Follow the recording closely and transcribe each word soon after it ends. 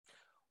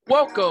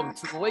Welcome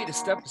to the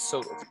latest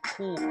episode of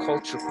Cool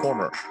Culture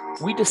Corner.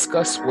 We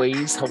discuss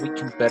ways how we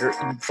can better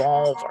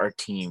involve our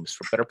teams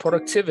for better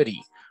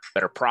productivity,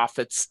 better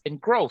profits, and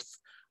growth.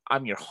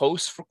 I'm your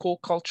host for Cool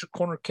Culture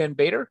Corner, Ken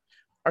Bader.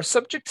 Our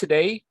subject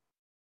today,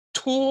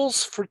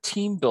 tools for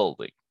team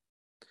building.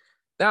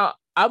 Now,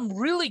 I'm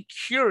really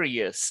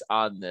curious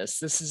on this.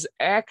 This is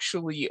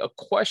actually a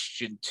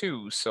question,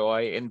 too. So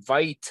I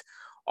invite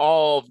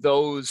all of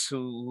those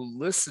who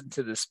listen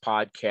to this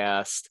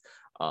podcast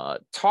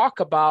talk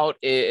about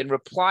it and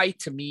reply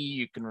to me.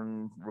 You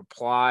can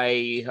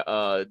reply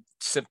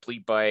simply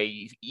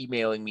by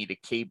emailing me to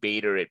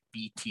kbader at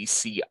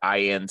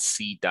btcinc.net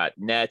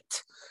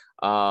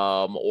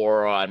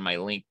or on my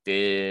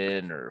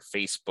LinkedIn or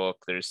Facebook.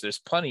 There's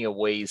plenty of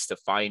ways to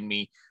find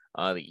me.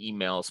 The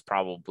email is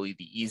probably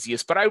the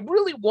easiest, but I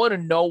really want to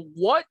know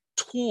what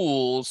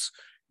tools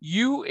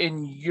you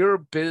and your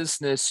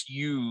business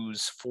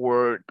use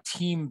for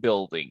team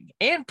building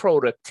and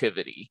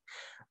productivity.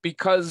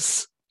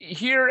 Because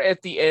here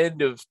at the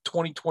end of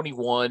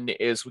 2021,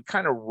 as we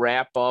kind of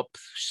wrap up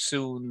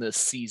soon this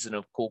season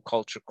of Cool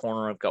Culture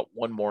Corner, I've got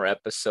one more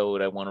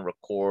episode I want to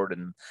record,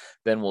 and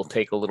then we'll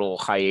take a little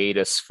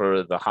hiatus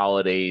for the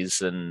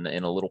holidays and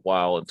in a little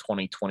while in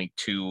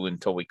 2022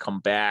 until we come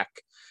back.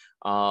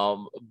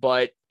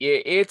 But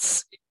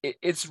it's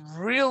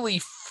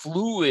really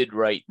fluid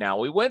right now.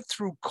 We went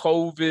through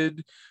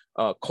COVID.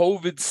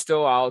 COVID's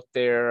still out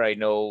there. I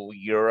know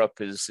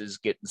Europe is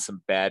getting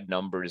some bad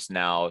numbers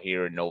now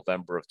here in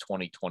November of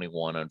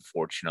 2021.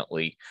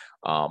 Unfortunately,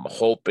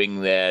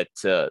 hoping that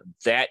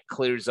that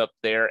clears up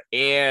there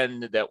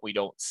and that we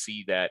don't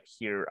see that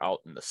here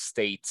out in the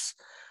States.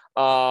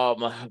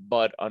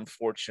 But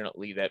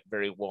unfortunately, that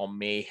very well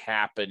may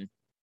happen.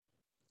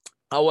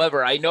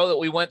 However, I know that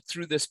we went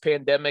through this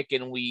pandemic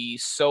and we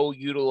so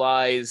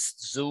utilized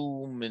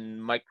Zoom and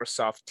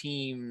Microsoft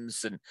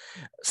Teams and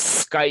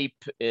Skype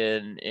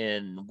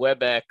and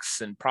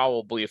WebEx and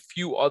probably a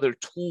few other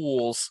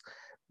tools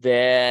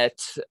that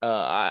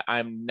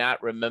I'm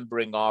not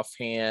remembering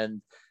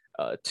offhand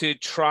to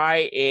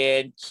try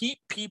and keep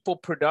people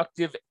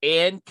productive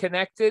and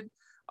connected.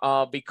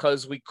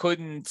 Because we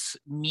couldn't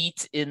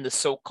meet in the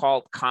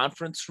so-called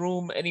conference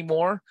room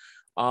anymore.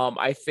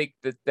 I think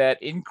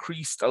that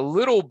increased a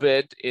little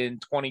bit in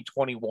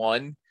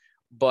 2021,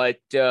 but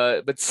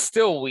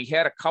still, we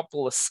had a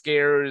couple of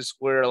scares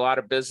where a lot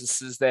of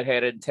businesses that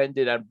had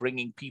intended on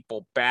bringing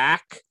people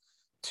back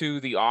to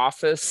the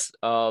office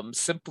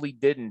simply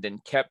didn't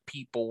and kept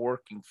people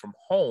working from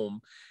home.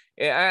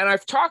 And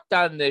I've talked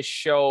on this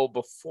show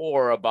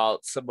before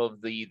about some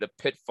of the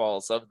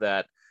pitfalls of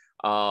that.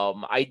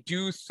 I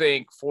do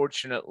think,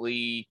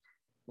 fortunately,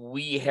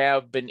 we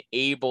have been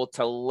able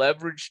to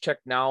leverage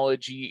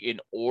technology in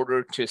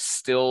order to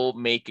still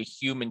make a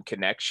human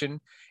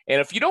connection.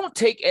 And if you don't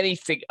take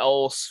anything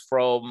else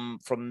from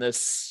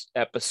this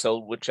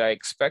episode, which I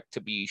expect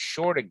to be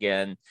short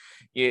again,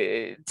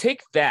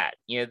 take that.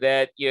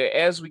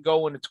 As we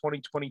go into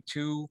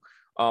 2022.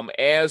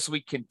 As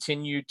we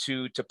continue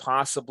to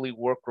possibly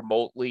work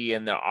remotely,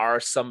 and there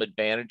are some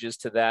advantages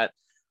to that,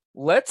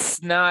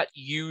 let's not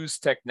use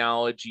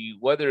technology,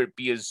 whether it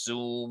be a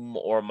Zoom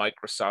or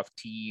Microsoft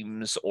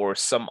Teams or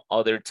some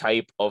other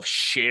type of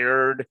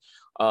shared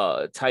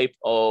type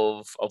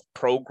of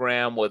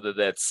program, whether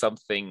that's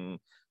something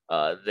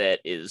that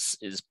is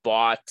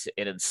bought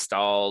and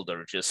installed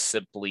or just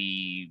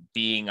simply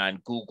being on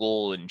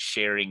Google and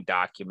sharing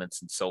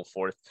documents and so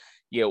forth.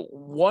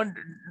 One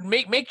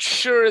make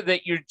sure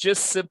that you're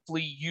just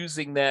simply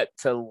using that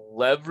to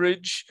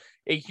leverage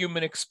a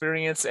human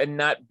experience and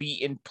not be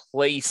in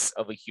place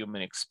of a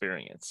human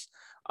experience.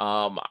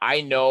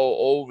 I know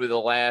over the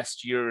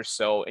last year or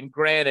so, and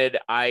granted,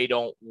 I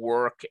don't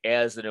work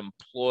as an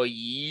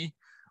employee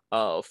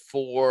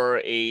for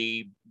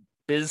a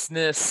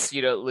business,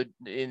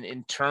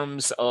 in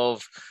terms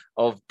of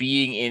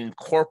being in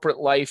corporate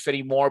life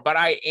anymore, but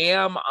I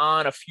am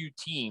on a few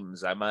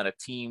teams. I'm on a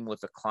team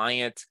with a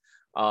client,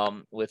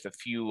 with a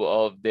few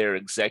of their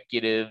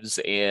executives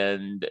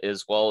and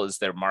as well as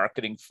their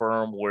marketing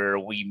firm, where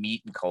we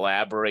meet and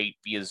collaborate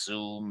via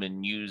Zoom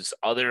and use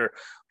other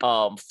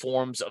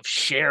forms of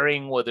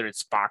sharing, whether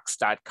it's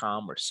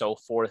box.com or so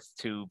forth,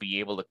 to be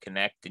able to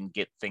connect and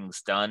get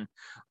things done.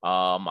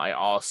 I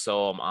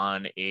also am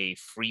on a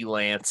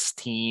freelance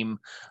team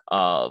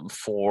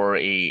for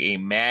a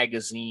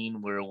magazine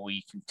where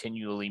we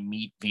continually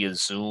meet via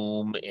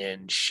Zoom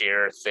and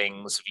share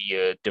things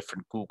via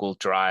different Google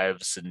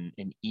Drives and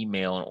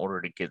email in order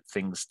to get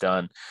things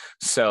done.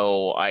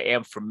 So I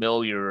am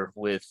familiar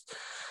with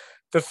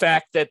the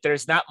fact that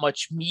there's not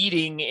much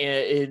meeting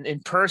in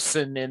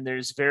person, and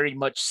there's very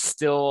much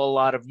still a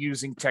lot of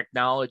using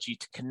technology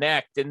to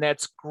connect, and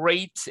that's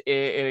great,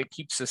 and it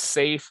keeps us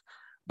safe.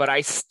 But I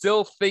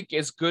still think,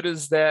 as good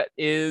as that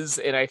is,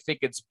 and I think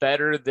it's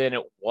better than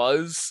it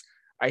was,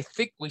 I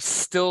think we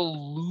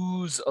still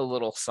lose a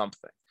little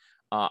something.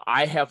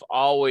 I have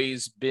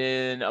always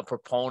been a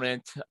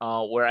proponent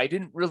where I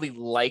didn't really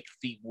like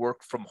the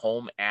work from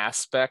home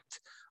aspect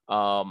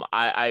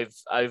I've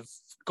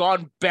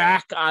gone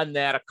back on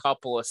that a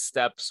couple of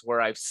steps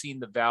where I've seen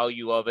the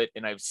value of it,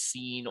 and I've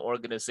seen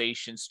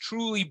organizations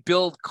truly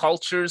build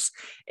cultures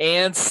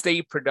and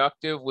stay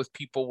productive with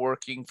people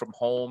working from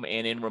home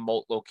and in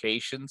remote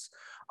locations.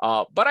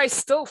 But I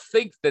still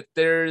think that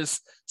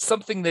there's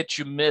something that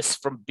you miss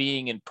from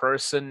being in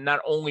person,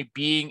 not only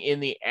being in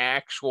the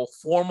actual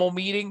formal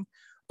meeting,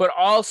 but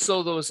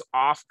also those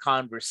off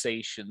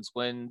conversations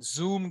when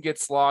Zoom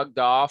gets logged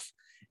off,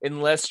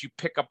 unless you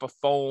pick up a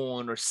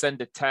phone or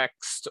send a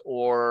text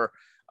or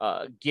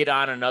get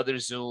on another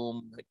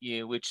Zoom,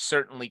 which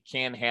certainly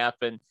can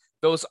happen.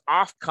 Those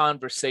off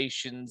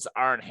conversations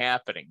aren't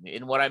happening.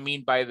 And what I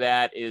mean by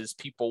that is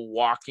people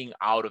walking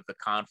out of the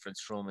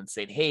conference room and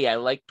saying, "Hey, I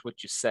liked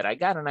what you said. I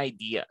got an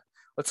idea.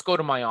 Let's go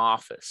to my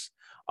office."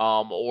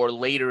 Or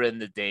later in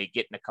the day,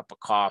 getting a cup of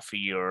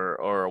coffee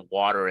or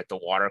water at the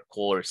water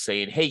cooler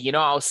saying, "Hey,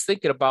 I was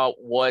thinking about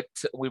what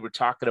we were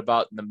talking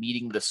about in the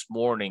meeting this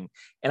morning,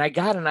 and I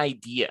got an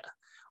idea."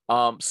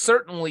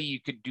 Certainly,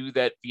 you could do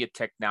that via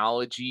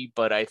technology,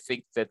 but I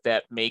think that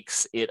that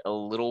makes it a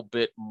little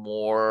bit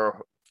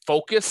more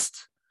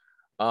focused,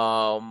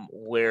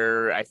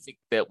 where I think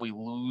that we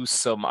lose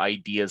some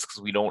ideas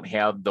because we don't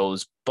have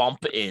those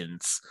bump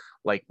ins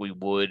like we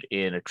would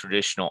in a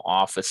traditional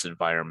office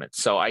environment.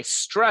 So I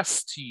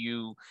stress to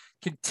you,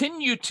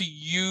 continue to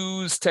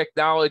use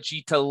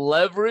technology to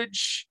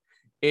leverage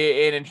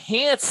and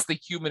enhance the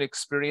human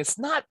experience,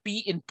 not be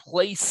in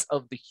place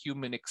of the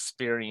human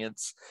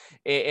experience.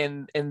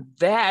 And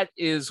that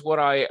is what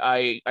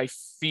I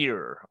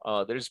fear.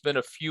 There's been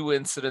a few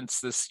incidents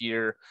this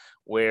year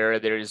where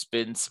there's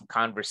been some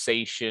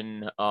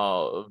conversation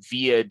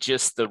via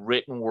just the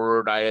written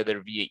word,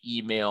 either via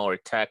email or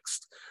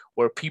text,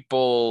 where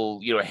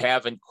people,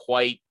 haven't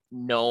quite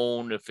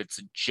known if it's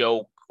a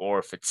joke or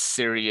if it's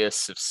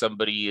serious, if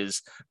somebody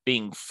is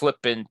being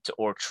flippant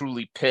or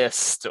truly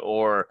pissed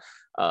or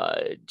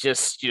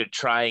just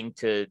trying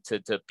to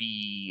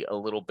be a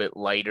little bit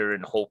lighter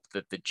and hope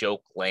that the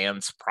joke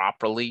lands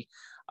properly.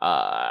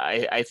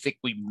 I think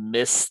we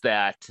miss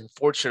that.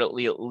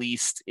 Fortunately, at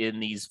least in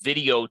these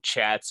video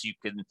chats, you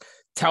can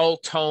tell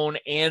tone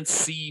and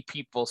see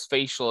people's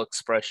facial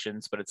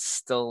expressions, but it's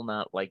still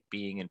not like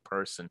being in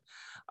person.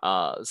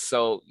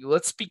 So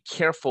let's be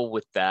careful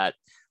with that.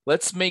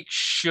 Let's make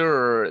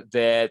sure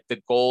that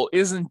the goal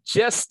isn't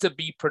just to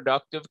be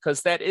productive,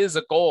 because that is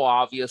a goal,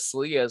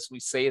 obviously. As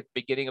we say at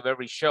the beginning of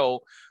every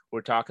show,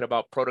 we're talking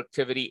about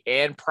productivity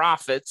and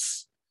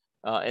profits.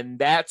 And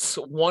that's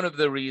one of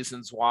the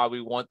reasons why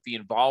we want the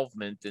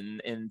involvement.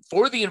 And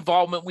for the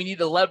involvement, we need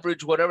to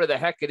leverage whatever the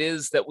heck it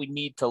is that we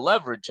need to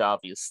leverage,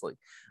 obviously.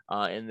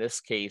 In this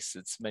case,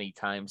 it's many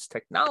times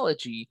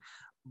technology.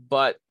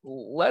 But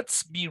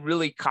let's be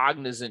really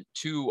cognizant,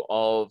 too,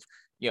 of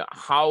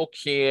how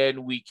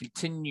can we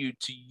continue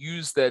to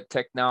use that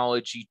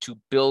technology to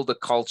build a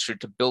culture,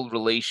 to build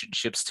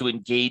relationships, to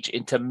engage,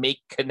 and to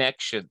make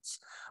connections.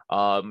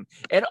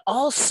 And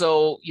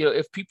also,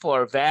 if people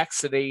are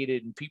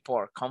vaccinated and people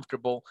are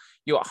comfortable,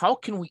 how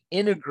can we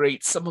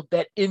integrate some of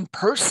that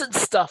in-person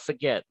stuff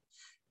again?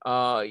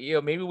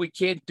 Maybe we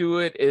can't do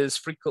it as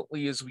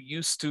frequently as we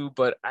used to,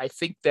 but I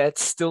think that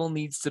still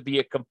needs to be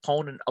a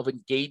component of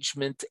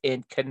engagement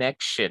and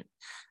connection,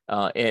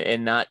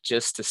 and not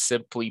just to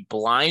simply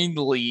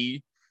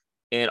blindly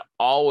and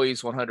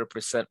always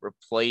 100%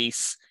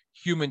 replace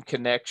human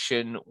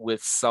connection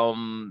with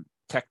some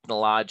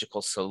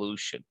technological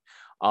solution.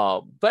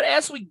 But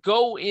as we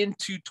go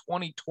into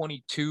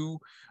 2022,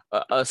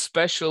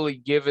 especially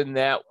given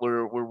that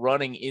we're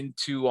running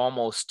into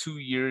almost 2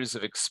 years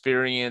of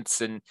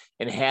experience and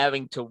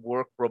having to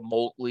work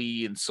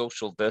remotely and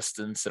social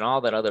distance and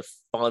all that other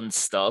fun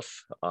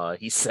stuff,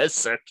 he says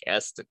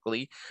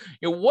sarcastically,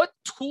 what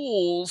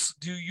tools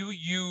do you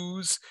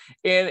use,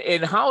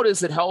 and how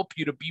does it help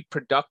you to be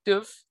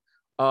productive,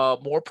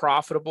 more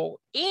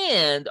profitable,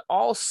 and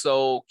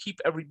also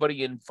keep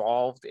everybody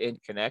involved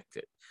and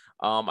connected?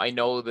 I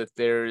know that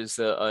there's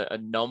a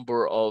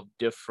number of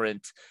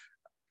different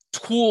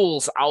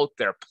tools out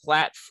there,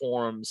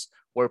 platforms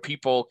where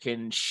people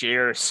can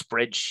share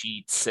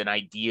spreadsheets and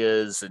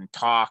ideas and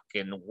talk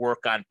and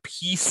work on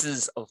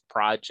pieces of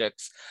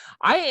projects.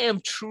 I am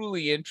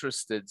truly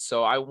interested,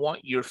 so I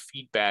want your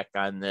feedback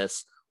on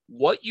this.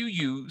 What you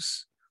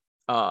use,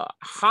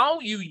 how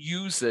you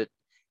use it,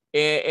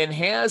 and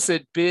has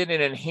it been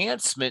an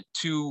enhancement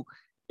to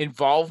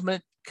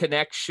involvement,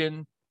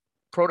 connection,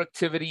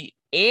 productivity,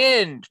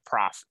 and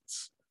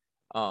profits?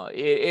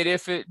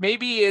 If it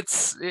maybe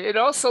it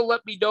also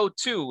let me know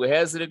too. It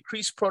has an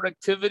increased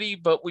productivity,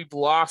 but we've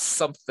lost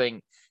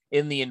something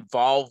in the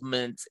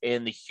involvement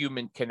and the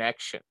human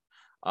connection.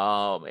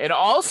 And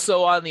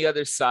also on the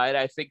other side,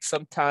 I think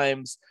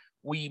sometimes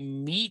we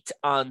meet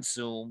on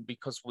Zoom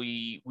because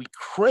we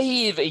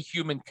crave a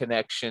human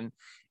connection,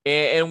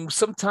 and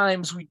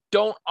sometimes we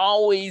don't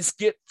always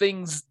get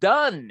things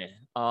done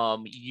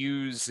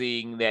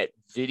using that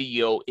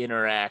video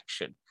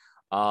interaction.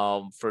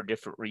 for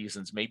different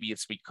reasons. Maybe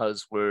it's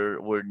because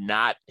we're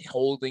not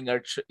holding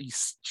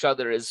each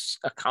other as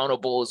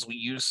accountable as we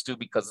used to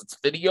because it's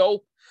video,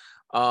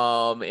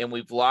 and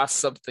we've lost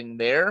something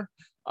there,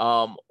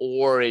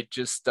 or it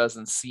just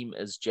doesn't seem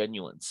as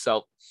genuine.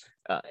 So,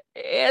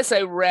 as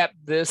I wrap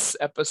this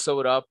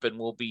episode up, and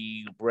we'll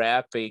be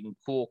wrapping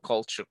Cool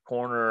Culture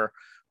Corner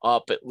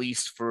up at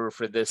least for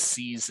this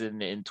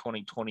season in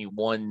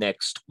 2021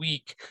 next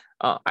week,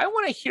 I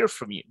want to hear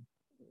from you.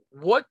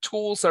 What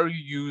tools are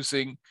you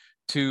using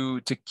to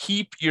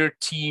keep your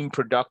team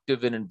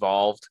productive and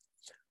involved?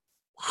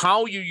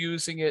 How you're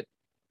using it,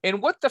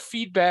 and what the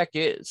feedback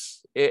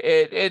is.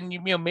 And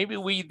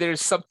maybe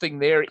there's something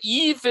there,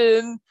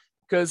 even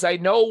because I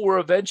know we're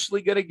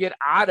eventually going to get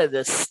out of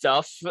this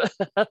stuff.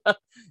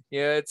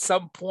 At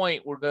some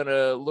point we're going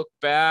to look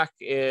back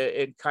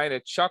and kind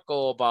of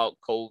chuckle about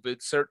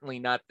COVID. Certainly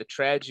not the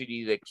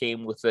tragedy that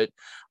came with it,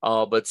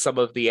 but some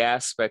of the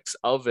aspects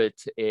of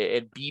it,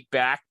 and be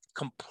back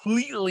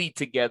completely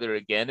together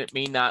again. It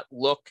may not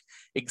look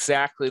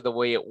exactly the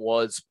way it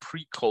was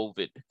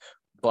pre-COVID,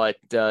 but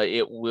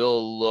it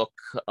will look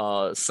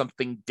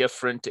something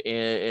different,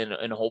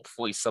 and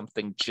hopefully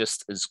something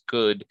just as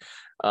good.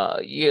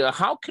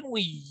 How can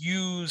we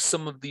use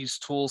some of these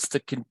tools to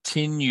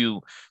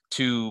continue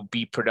to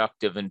be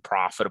productive and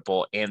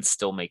profitable and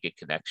still make a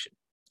connection?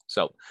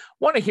 So,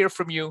 want to hear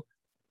from you.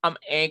 I'm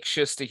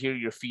anxious to hear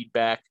your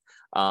feedback.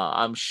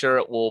 I'm sure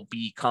it will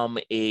become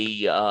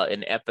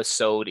an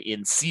episode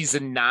in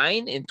season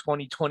 9 in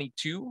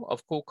 2022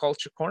 of Cool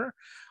Culture Corner.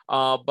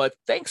 But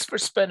thanks for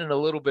spending a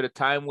little bit of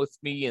time with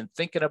me and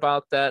thinking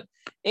about that.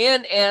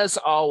 And as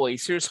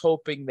always, here's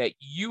hoping that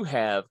you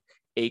have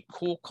a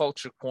Cool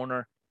Culture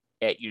Corner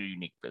at your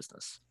unique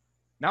business.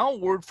 Now, a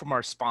word from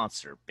our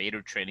sponsor,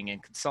 Bader Training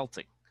and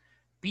Consulting.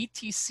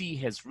 BTC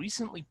has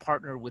recently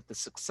partnered with the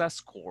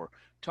Success Corps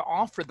to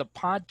offer the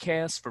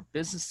Podcast for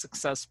Business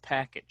Success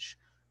package.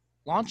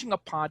 Launching a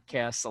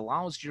podcast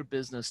allows your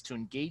business to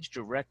engage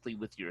directly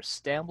with your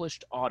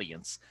established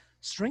audience,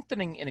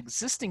 strengthening an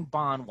existing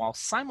bond while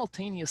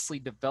simultaneously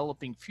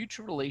developing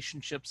future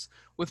relationships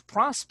with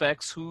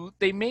prospects who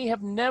they may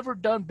have never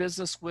done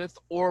business with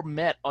or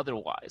met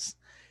otherwise.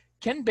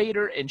 Ken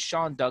Bader and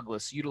Sean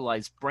Douglas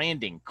utilize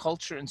branding,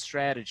 culture, and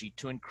strategy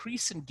to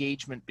increase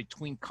engagement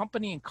between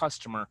company and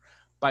customer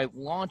by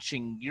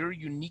launching your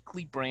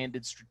uniquely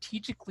branded,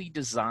 strategically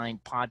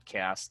designed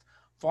podcast,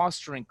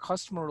 fostering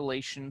customer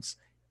relations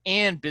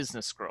and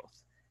business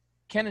growth.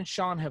 Ken and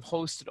Sean have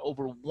hosted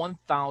over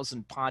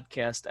 1,000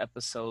 podcast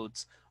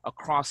episodes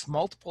across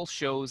multiple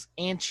shows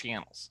and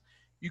channels.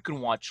 You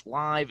can watch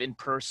live, in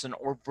person,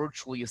 or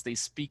virtually as they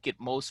speak at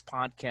most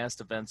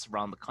podcast events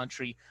around the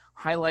country,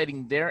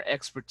 highlighting their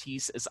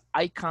expertise as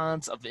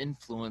icons of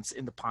influence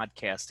in the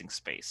podcasting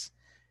space.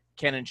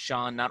 Ken and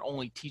Sean not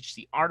only teach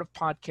the art of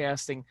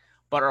podcasting,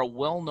 but are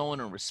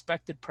well-known and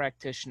respected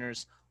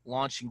practitioners,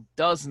 launching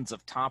dozens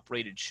of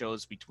top-rated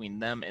shows between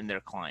them and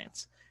their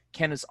clients.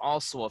 Ken is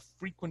also a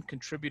frequent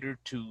contributor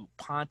to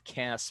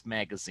Podcast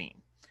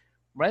Magazine.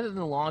 Rather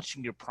than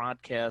launching your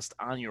podcast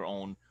on your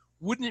own,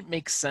 wouldn't it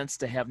make sense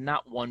to have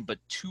not one but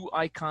two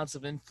icons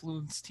of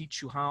influence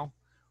teach you how?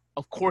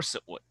 Of course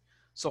it would.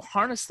 So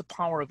harness the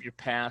power of your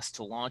past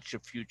to launch your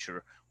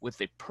future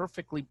with a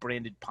perfectly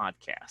branded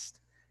podcast.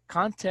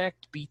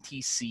 Contact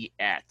BTC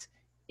at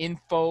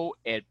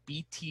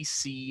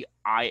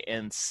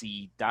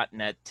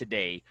info@btcinc.net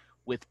today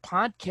with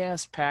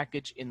podcast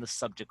package in the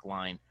subject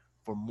line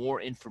for more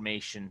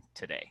information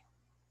today.